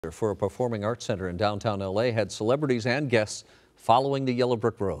For a performing arts center in downtown LA had celebrities and guests following the yellow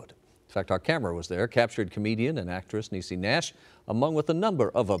brick road. In fact, our camera was there, captured comedian and actress Niecy Nash, among with a number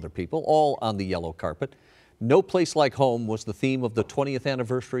of other people, all on the yellow carpet. No Place Like Home was the theme of the 20th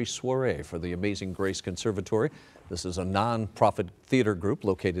anniversary soiree for the Amazing Grace Conservatory. This is a non-profit theater group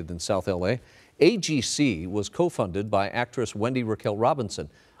located in South LA. AGC was co-funded by actress Wendy Robinson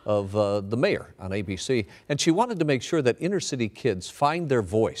of The Mayor on ABC, and she wanted to make sure that inner city kids find their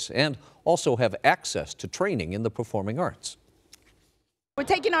voice and also have access to training in the performing arts. We're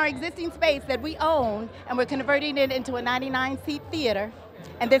taking our existing space that we own and we're converting it into a 99-seat theater,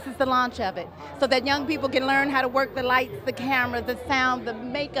 and this is the launch of it, so that young people can learn how to work the lights, the camera, the sound, the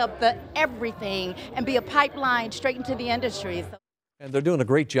makeup, the everything, and be a pipeline straight into the industry. And they're doing a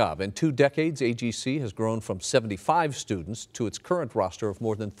great job. In 2 decades, AGC has grown from 75 students to its current roster of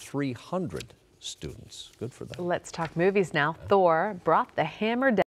more than 300 students. Good for them. Let's talk movies now. Thor brought the hammer down.